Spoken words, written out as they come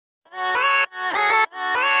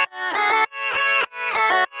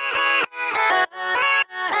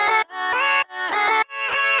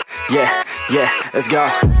Yeah, let's go.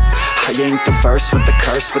 I ain't the first with the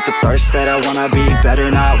curse, with the thirst that I wanna be better,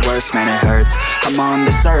 not worse, man it hurts. I'm on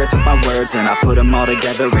this earth with my words and I put them all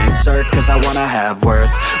together, insert, cause I wanna have worth.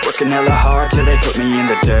 Working hella hard till they put me in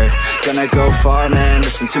the dirt. Gonna go far, man,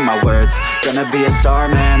 listen to my words. Gonna be a star,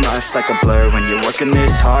 man, life's like a blur. When you're working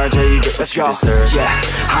this hard, yeah, you get what you deserve. Yeah,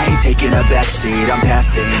 I ain't taking a backseat, I'm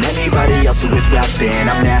passing anybody else who is rapping.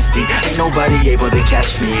 I'm nasty, ain't nobody able to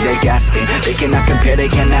catch me. They gasping, they cannot compare, they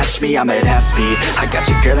can't match me. I'm at half speed, I got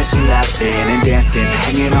your girl and she laughing and dancing,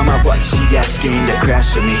 hanging on my butt, she asking to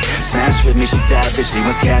crash with me, smash with me, she savage, she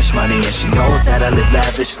wants cash money, and she knows that I live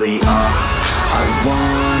lavishly. I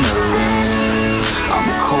wanna live, I'm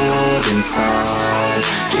cold inside,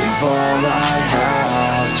 give all I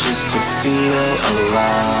have just to feel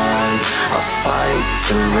alive. I fight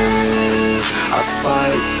to live, I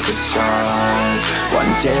fight to strive,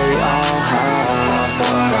 one day I'll have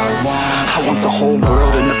what I want. I want the whole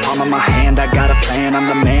world in the palm of my hand, I got a plan, I'm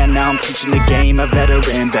the man, now I'm teaching the game, a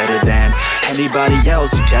veteran, better than anybody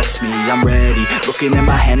else who tests me. I'm ready, looking at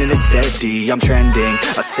my hand and it's steady, I'm trending,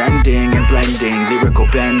 ascending and blending, lyrical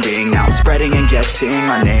bending, now I'm spreading and getting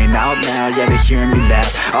my name out now, yeah they hearing me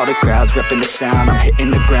laugh, all the crowds repping the sound, I'm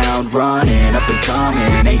hitting the ground, running, up and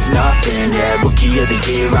coming, ain't nothing, yeah, rookie of the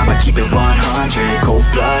year, I'ma keep it 100,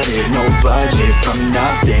 cold-blooded, no budget, from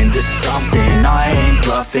nothing to something, I ain't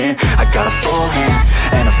bluffing, I got a full hand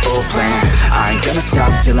and a full plan, I ain't gonna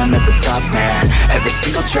stop till I'm at the top, man, every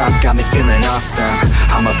single drop got me feeling awesome,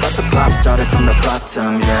 I'm about to pop, started from the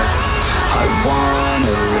bottom, yeah, I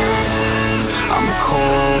wanna live, I'm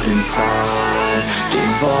cold inside,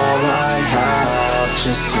 give all I have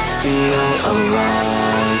just to feel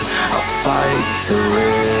alive, I fight to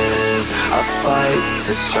live, I fight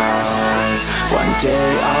to strive, one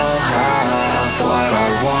day I'll have what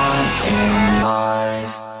I want in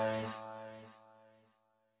life.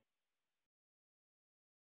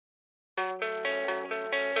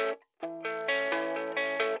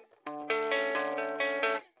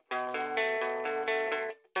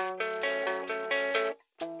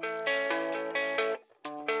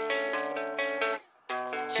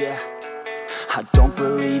 Yeah, I don't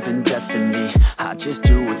believe in destiny, I just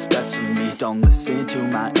do what's best for me. Don't listen to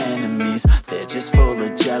my enemies, they're just full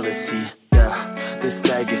of jealousy. Yeah, this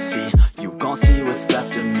legacy, you gon' see what's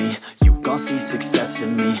left of me, you gon' see success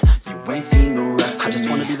in me, you ain't seen the rest of me. I just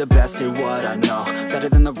wanna be the best at what I know, better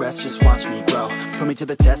than the rest, just watch me grow. Put me to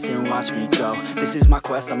the test and watch me go, this is my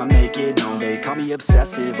quest, I'ma make it known. They call me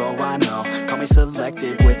obsessive, oh I know, call me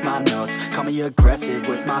selective with my notes, call me aggressive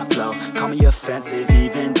with my flow, call me offensive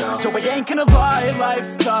even though yo, I ain't gonna lie,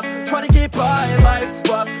 life's tough, try to get by, life's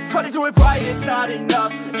rough, try to do it right, it's not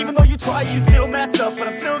enough, even though you try, you still mess up, but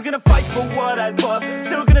I'm still gonna fight for what I love,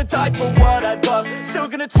 still gonna die for what I love, still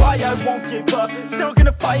gonna try, I won't give up, still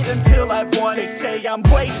gonna fight until I've won. They say I'm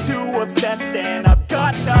way too obsessed and I've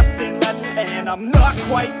got nothing left, and I'm not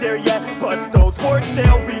quite there yet, but those words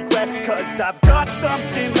they'll regret, cause I've got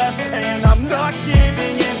something left and I'm not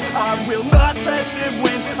giving in, I will not let them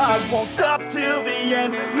win, I won't stop till the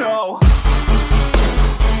end, no.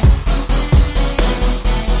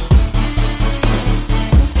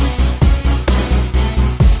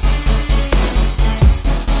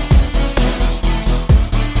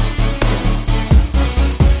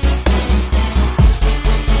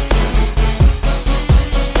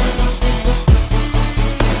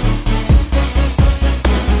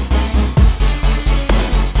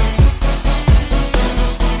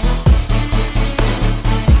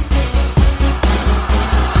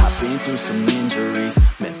 Some injuries,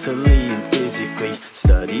 mentally and physically,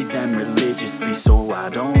 studied them religiously so I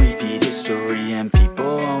don't repeat history. And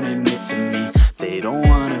people won't admit to me they don't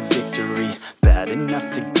want a victory, bad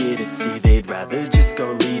enough to get a C, they'd rather just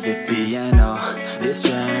go leave it be. And oh, this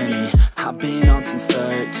journey I've been on since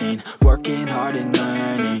 13, working hard and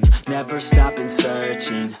learning, never stopping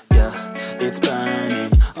searching. Yeah, it's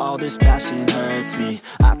burning, all this passion hurts me,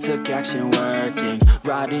 I took action working,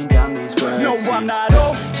 writing down these words. No, I'm not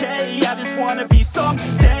okay, I just wanna be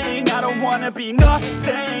something, I don't wanna be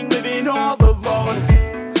nothing, living all alone.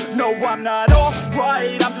 No, I'm not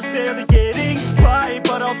alright, I'm just barely getting by,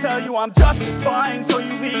 but I'll tell you I'm just fine, so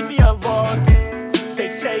you leave me alone. They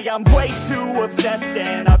say I'm way too obsessed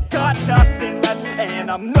and I've got nothing left, and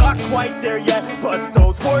I'm not quite there yet, but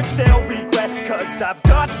those words they'll regret, cause I've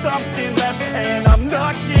got something left and I'm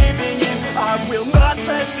not giving in, I will not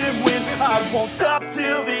let them win, I won't stop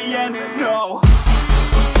till the end, no.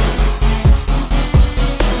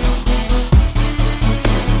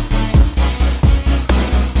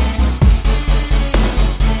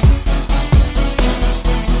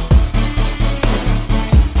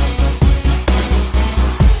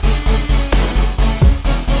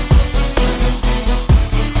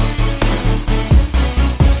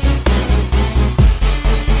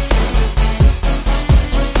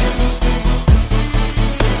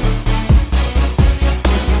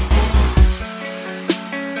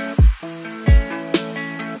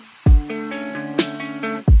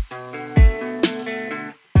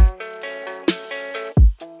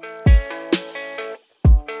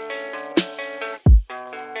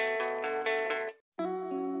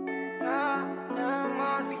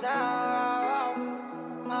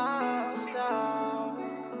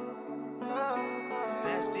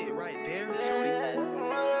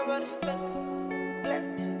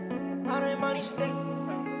 be stick.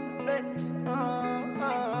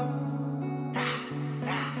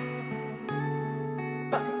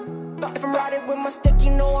 If I'm riding with my stick,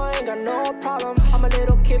 you know I ain't got no problem. I'm a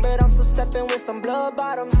little kid, but I'm still stepping with some blood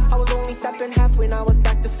bottoms. I was only stepping half when I was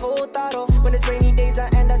back to full throttle. When it's rainy days, I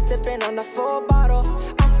end up sipping on the full bottle.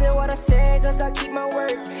 I said what I said, cause I keep my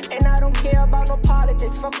word. And I don't care about no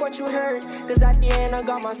politics, fuck what you heard. Cause at the end, I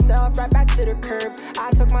got myself right back to the curb.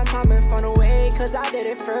 I took my time and found a way, cause I did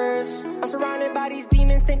it first. I'm surrounded by these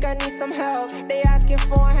demons, think I need some help. They asking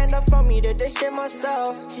for a hand up from me to dish it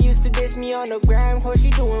myself. She used to diss me on the gram, hope she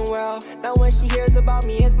doing well. Now when she hears about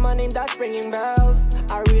me, it's my name that's ringing bells.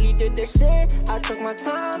 I really did this shit, I took my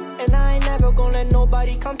time. And I ain't never gonna let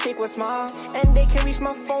nobody come take what's mine. And they can reach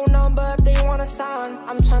my phone number if they wanna sign.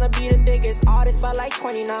 I'm tryna be the biggest artist by like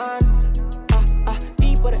 29.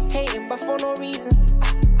 People that hating but for no reason.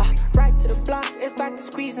 Right to the block, it's back to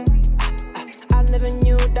squeezing. I never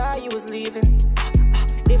knew that you was leaving.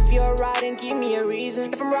 If you're riding, give me a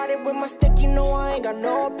reason. If I'm riding with my stick, you know I ain't got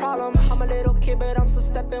no problem. I'm a little kid, but I'm still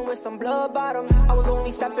stepping with some blood bottoms. I was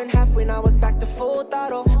only stepping half when I was back to full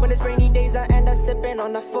throttle. When it's rainy days, I end up sipping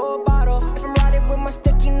on the full bottle. If I'm riding with my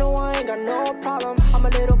stick, you know I ain't got no problem. I'm a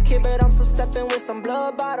little kid, but I'm still stepping with some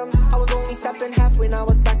blood bottoms. I was only stepping half when I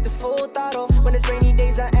was back to full throttle. When it's rainy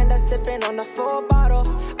days, I end up sipping on the full bottle.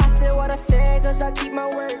 I said what I said, cause I keep my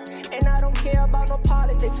word. And I don't care about no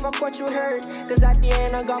politics, fuck what you heard. Cause at the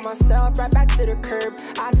end, I got myself right back to the curb.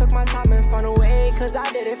 I took my time and found a way, cause I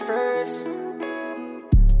did it first.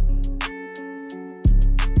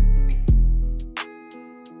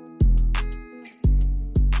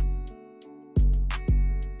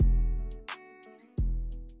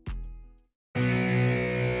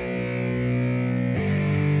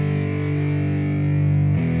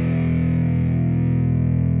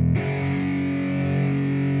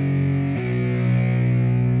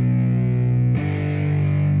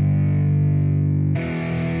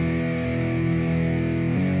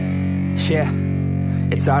 Yeah,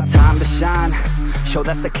 it's our time to shine. Show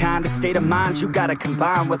that's the kind of state of mind you gotta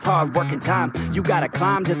combine with hard work and time. You gotta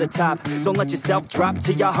climb to the top. Don't let yourself drop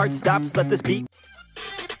till your heart stops. Let this beat